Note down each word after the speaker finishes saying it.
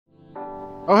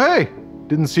Oh hey,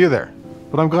 didn't see you there,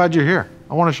 but I'm glad you're here.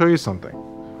 I want to show you something.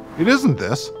 It isn't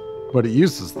this, but it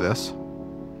uses this.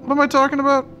 What am I talking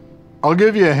about? I'll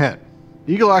give you a hint.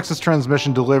 Eagle Axis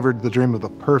transmission delivered the dream of the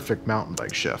perfect mountain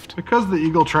bike shift. Because the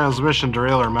Eagle transmission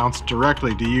derailleur mounts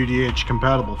directly to UDH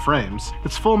compatible frames,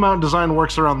 its full mount design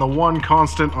works around the one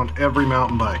constant on every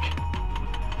mountain bike.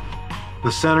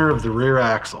 The center of the rear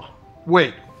axle.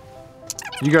 Wait,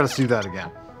 you gotta see that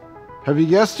again. Have you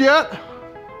guessed yet?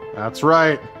 That's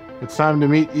right, it's time to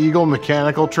meet Eagle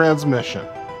mechanical transmission.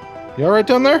 You all right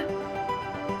down there?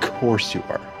 Of course you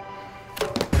are.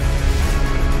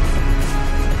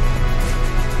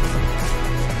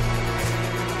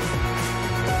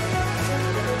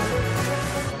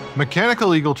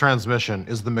 Mechanical Eagle transmission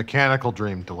is the mechanical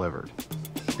dream delivered.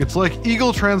 It's like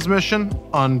Eagle transmission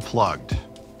unplugged.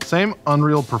 Same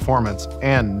unreal performance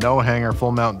and no hanger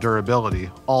full mount durability,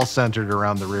 all centered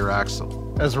around the rear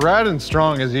axle. As rad and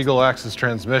strong as Eagle Axis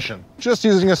transmission, just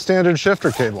using a standard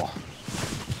shifter cable.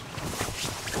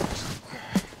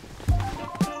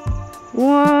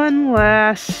 One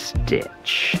last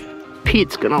stitch.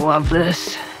 Pete's gonna love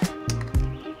this.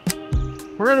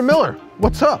 Miranda Miller,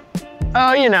 what's up?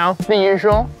 Oh, you know, the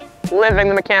usual. Living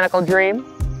the mechanical dream.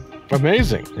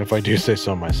 Amazing, if I do say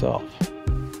so myself.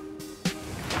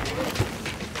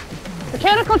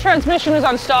 Mechanical transmission is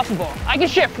unstoppable. I can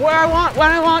shift where I want, when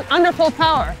I want, under full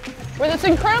power. With its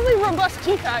incredibly robust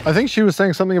T-type. I think she was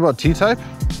saying something about T-type.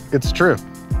 It's true.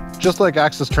 Just like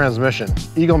Axis transmission,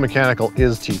 Eagle Mechanical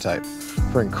is T-type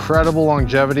for incredible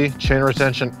longevity, chain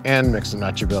retention, and mix and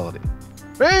matchability.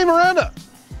 Hey, Miranda!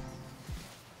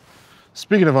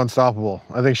 Speaking of unstoppable,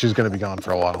 I think she's gonna be gone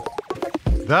for a while.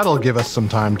 That'll give us some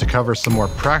time to cover some more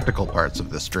practical parts of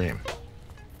this dream.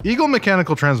 Eagle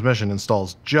mechanical transmission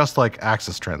installs just like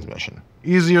Axis transmission.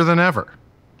 Easier than ever.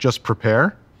 Just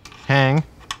prepare, hang,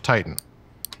 tighten.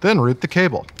 Then route the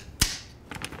cable.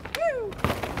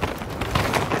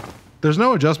 There's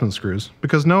no adjustment screws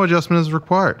because no adjustment is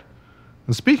required.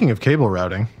 And speaking of cable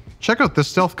routing, check out this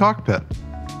stealth cockpit.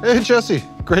 Hey Jesse,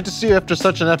 great to see you after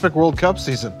such an epic World Cup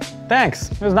season.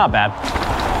 Thanks, it was not bad.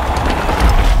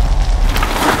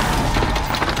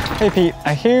 Hey Pete,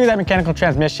 I hear that mechanical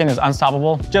transmission is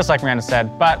unstoppable, just like Miranda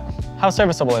said, but how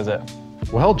serviceable is it?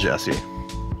 Well, Jesse,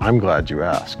 I'm glad you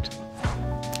asked.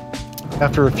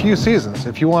 After a few seasons,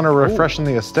 if you want to refreshen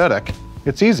the aesthetic,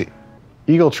 it's easy.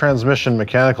 Eagle transmission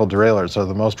mechanical derailleurs are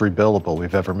the most rebuildable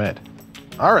we've ever made.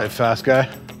 All right, fast guy,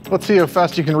 let's see how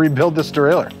fast you can rebuild this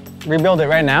derailleur. Rebuild it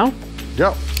right now?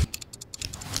 Go.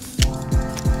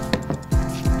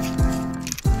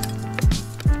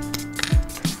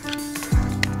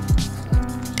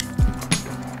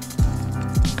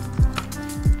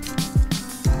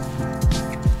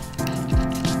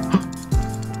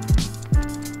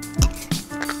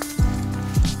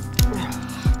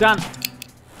 Done.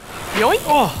 Yoink!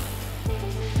 Oh!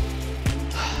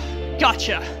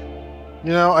 Gotcha!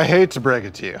 You know, I hate to break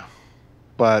it to you,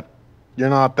 but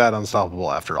you're not that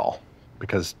unstoppable after all,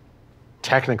 because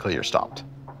technically you're stopped.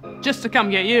 Just to come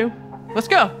get you. Let's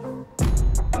go.